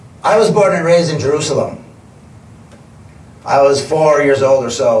I was born and raised in Jerusalem. I was 4 years old or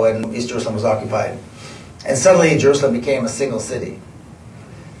so when East Jerusalem was occupied. And suddenly Jerusalem became a single city.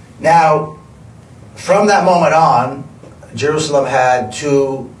 Now, from that moment on, Jerusalem had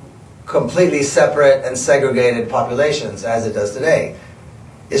two completely separate and segregated populations, as it does today.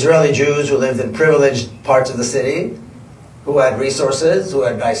 Israeli Jews who lived in privileged parts of the city, who had resources, who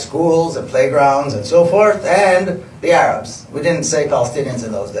had nice schools and playgrounds and so forth, and the Arabs. We didn't say Palestinians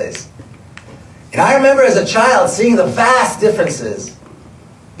in those days. And I remember as a child seeing the vast differences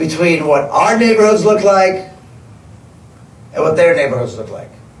between what our neighborhoods look like and what their neighborhoods look like.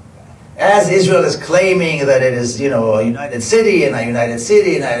 As Israel is claiming that it is, a united city and a united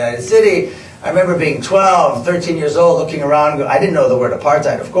city and a united city, I remember being 12, 13 years old, looking around. I didn't know the word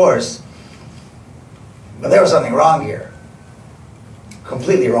apartheid, of course, but there was something wrong here.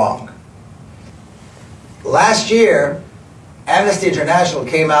 Completely wrong. Last year, Amnesty International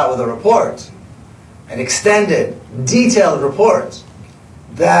came out with a report, an extended, detailed report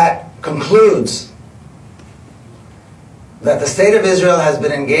that concludes that the State of Israel has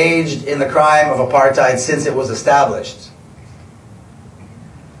been engaged in the crime of apartheid since it was established.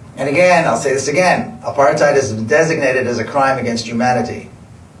 And again, I'll say this again, apartheid has been designated as a crime against humanity.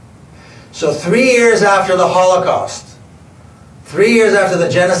 So 3 years after the Holocaust, 3 years after the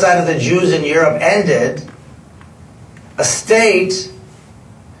genocide of the Jews in Europe ended, a state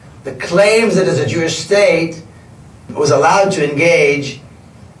that claims it is a Jewish state was allowed to engage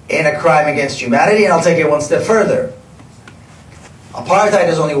in a crime against humanity, and I'll take it one step further. Apartheid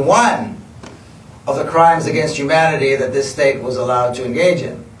is only one of the crimes against humanity that this state was allowed to engage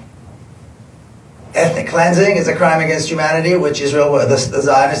in. Ethnic cleansing is a crime against humanity, which Israel, the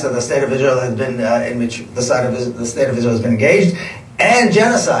Zionists of the State of Israel has been, in which the State of Israel has been engaged, and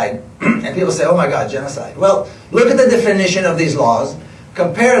genocide. And people say, "Oh my God, genocide!" Well, look at the definition of these laws.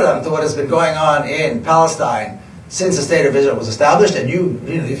 Compare them to what has been going on in Palestine since the State of Israel was established, and you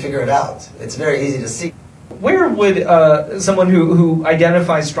figure it out. It's very easy to see. Where would someone who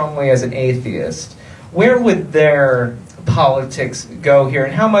identifies strongly as an atheist, where would their politics go here,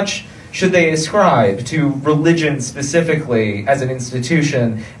 and how much should they ascribe to religion specifically as an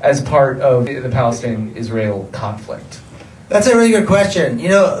institution as part of the Palestine-Israel conflict? That's a really good question.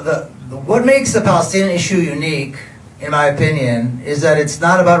 What makes the Palestinian issue unique, in my opinion, is that it's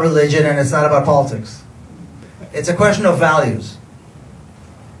not about religion and it's not about politics. It's a question of values.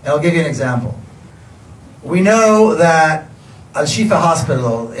 And I'll give you an example. We know that Al-Shifa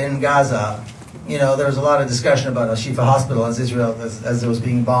Hospital in Gaza, there was a lot of discussion about Al-Shifa Hospital as it was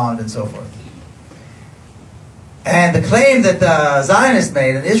being bombed and so forth. And the claim that the Zionists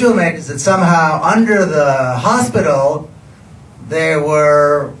made and Israel made is that somehow under the hospital there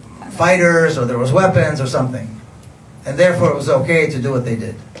were fighters or there was weapons or something. And therefore it was okay to do what they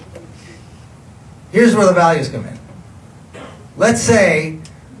did. Here's where the values come in. Let's say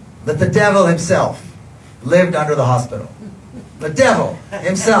that the devil himself lived under the hospital. The devil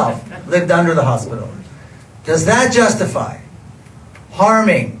himself lived under the hospital. Does that justify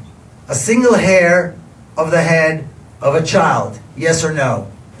harming a single hair of the head of a child? Yes or no?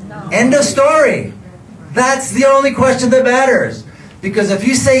 No. End of story. That's the only question that matters. Because if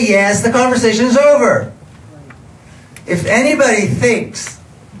you say yes, the conversation is over. If anybody thinks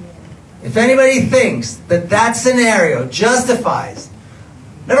that that scenario justifies,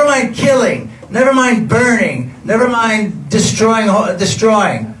 never mind killing, never mind burning, never mind destroying,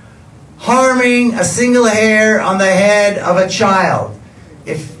 harming a single hair on the head of a child.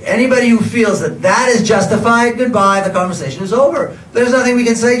 If anybody who feels that that is justified, goodbye, the conversation is over. There's nothing we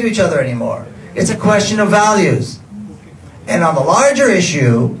can say to each other anymore. It's a question of values. And on the larger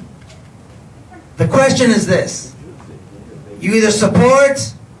issue, the question is this. You either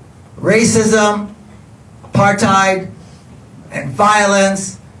support racism, apartheid, and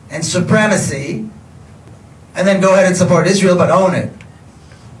violence, and supremacy, and then go ahead and support Israel, but own it.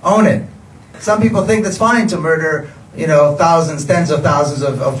 Own it. Some people think it's fine to murder, thousands, tens of thousands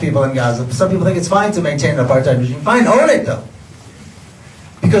of people in Gaza. Some people think it's fine to maintain an apartheid regime. Fine, own it though.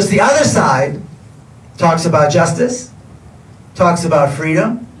 Because the other side talks about justice, talks about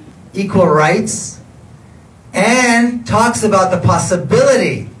freedom, equal rights, and talks about the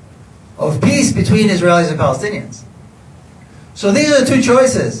possibility of peace between Israelis and Palestinians. So these are the two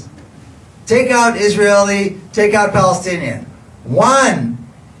choices. Take out Israeli, take out Palestinian. One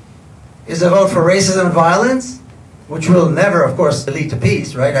is a vote for racism and violence, which will never, of course, lead to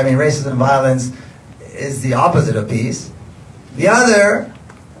peace, right? I mean, racism and violence is the opposite of peace. The other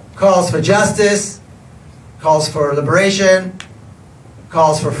calls for justice, calls for liberation,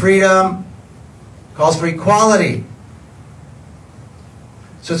 calls for freedom, calls for equality.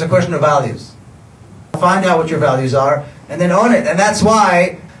 So it's a question of values. Find out what your values are and then own it. And that's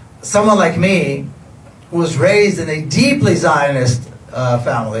why someone like me, who was raised in a deeply Zionist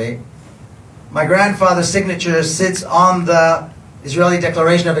family, my grandfather's signature sits on the Israeli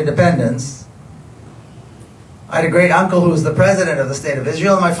Declaration of Independence. I had a great uncle who was the president of the state of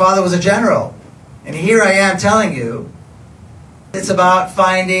Israel, and my father was a general. And here I am telling you, it's about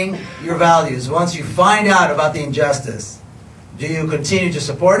finding your values. Once you find out about the injustice, do you continue to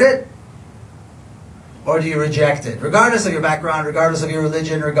support it? Or do you reject it? Regardless of your background, regardless of your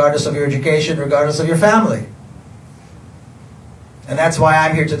religion, regardless of your education, regardless of your family. And that's why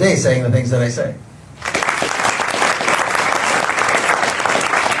I'm here today saying the things that I say.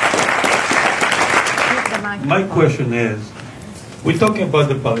 My question is, we're talking about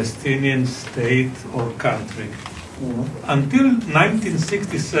the Palestinian state or country. Until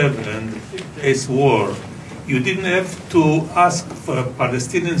 1967, the 6 Days War, you didn't have to ask for a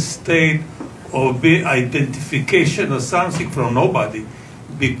Palestinian state or be identification or something from nobody,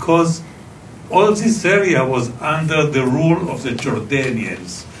 because all this area was under the rule of the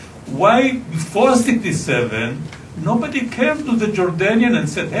Jordanians. Why, before 67, nobody came to the Jordanian and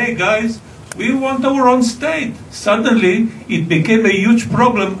said, hey guys, we want our own state? Suddenly, it became a huge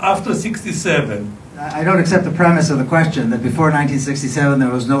problem after 67. I don't accept the premise of the question that before 1967 there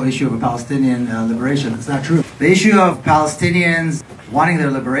was no issue of a Palestinian liberation. It's not true. The issue of Palestinians wanting their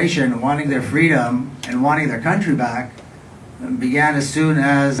liberation, wanting their freedom, and wanting their country back began as soon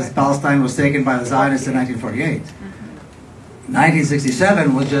as Palestine was taken by the Zionists in 1948.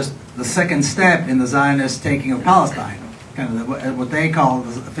 1967 was just the second step in the Zionists taking of Palestine, kind of what they call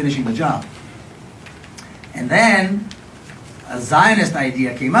finishing the job. And then a Zionist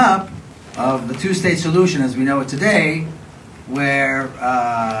idea came up of the two-state solution as we know it today, where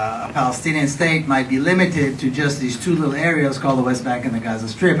a Palestinian state might be limited to just these two little areas called the West Bank and the Gaza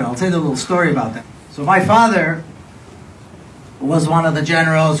Strip. And I'll tell you a little story about that. So my father was one of the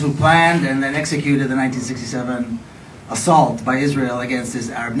generals who planned and then executed the 1967 assault by Israel against his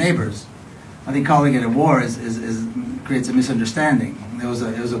Arab neighbors. I think calling it a war creates a misunderstanding. It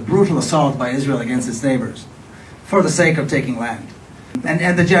was a brutal assault by Israel against its neighbors for the sake of taking land.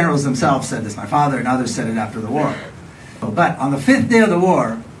 And the generals themselves said this. My father and others said it after the war. But on the 5th day of the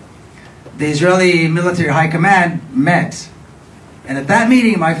war, the Israeli military high command met. And at that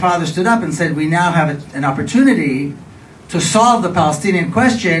meeting, my father stood up and said, we now have an opportunity to solve the Palestinian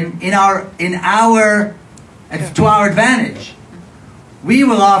question to our advantage. We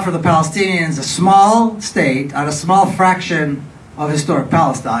will offer the Palestinians a small state on a small fraction of historic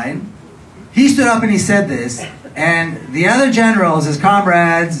Palestine. He stood up and he said this, and the other generals, his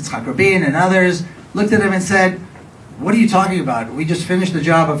comrades, Yitzhak Rabin and others, looked at him and said, what are you talking about? We just finished the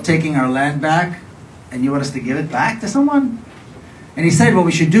job of taking our land back, and you want us to give it back to someone? And he said, what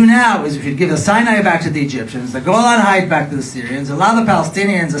we should do now is we should give the Sinai back to the Egyptians, the Golan Heights back to the Syrians, allow the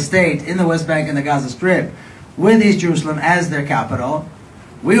Palestinians a state in the West Bank and the Gaza Strip with East Jerusalem as their capital.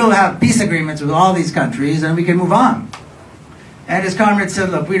 We will have peace agreements with all these countries, and we can move on. And his comrades said,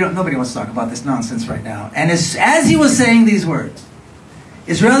 look, nobody wants to talk about this nonsense right now. And as he was saying these words,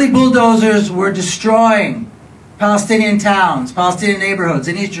 Israeli bulldozers were destroying Palestinian towns, Palestinian neighborhoods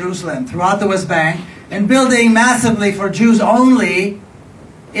in East Jerusalem, throughout the West Bank, and building massively for Jews only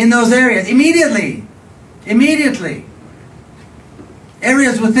in those areas. Immediately.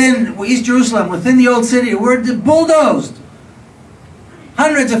 Areas within East Jerusalem, within the old city, were bulldozed.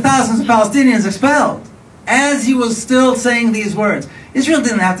 Hundreds of thousands of Palestinians expelled. As he was still saying these words. Israel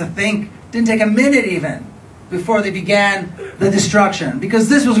didn't have to think, didn't take a minute even, before they began the destruction. Because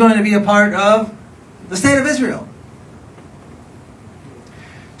this was going to be a part of the state of Israel.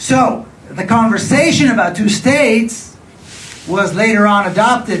 So, the conversation about two states was later on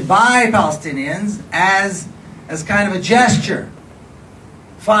adopted by Palestinians as kind of a gesture.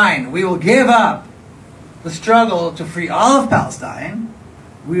 Fine, we will give up the struggle to free all of Palestine.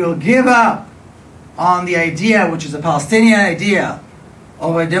 We will give up on the idea, which is a Palestinian idea,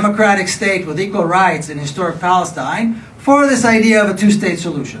 of a democratic state with equal rights in historic Palestine, for this idea of a two-state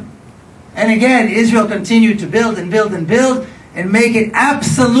solution. And again, Israel continued to build and build and build, and make it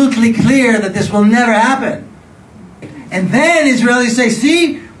absolutely clear that this will never happen. And then Israelis say,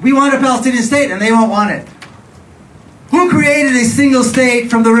 see, we want a Palestinian state, and they won't want it. Who created a single state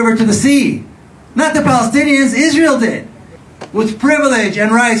from the river to the sea? Not the Palestinians, Israel did. With privilege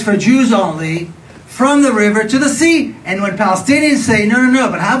and rights for Jews only, from the river to the sea. And when Palestinians say, no,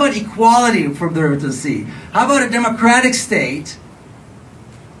 but how about equality from the river to the sea? How about a democratic state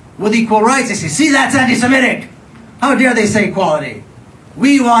with equal rights? They say, see, that's anti-Semitic. How dare they say equality?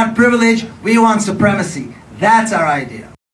 We want privilege, we want supremacy. That's our idea.